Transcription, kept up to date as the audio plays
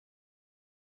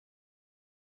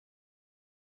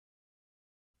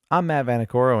I'm Matt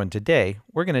Vanacoro, and today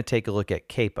we're going to take a look at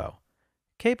Capo.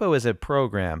 Capo is a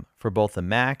program for both the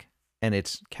Mac and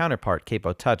its counterpart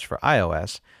Capo Touch for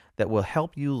iOS that will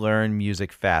help you learn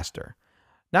music faster.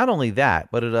 Not only that,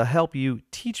 but it'll help you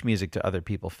teach music to other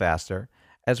people faster,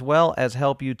 as well as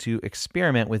help you to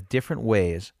experiment with different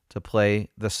ways to play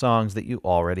the songs that you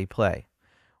already play.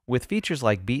 With features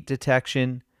like beat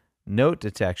detection, note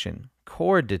detection,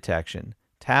 chord detection,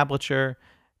 tablature,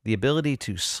 the ability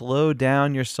to slow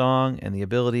down your song, and the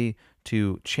ability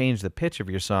to change the pitch of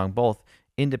your song both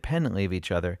independently of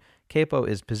each other, Capo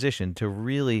is positioned to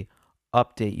really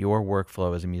update your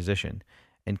workflow as a musician.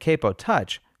 And Capo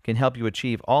Touch can help you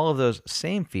achieve all of those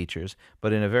same features,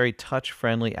 but in a very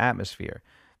touch-friendly atmosphere.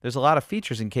 There's a lot of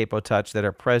features in Capo Touch that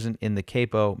are present in the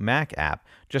Capo Mac app,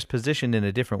 just positioned in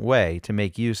a different way to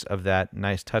make use of that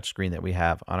nice touchscreen that we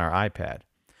have on our iPad.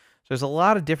 So there's a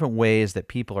lot of different ways that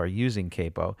people are using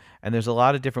Capo, and there's a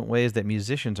lot of different ways that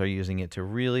musicians are using it to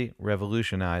really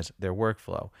revolutionize their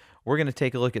workflow. We're going to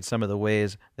take a look at some of the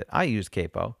ways that I use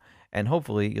Capo, and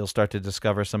hopefully you'll start to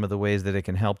discover some of the ways that it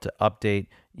can help to update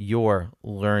your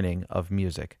learning of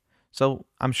music. So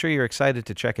I'm sure you're excited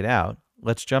to check it out.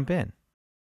 Let's jump in.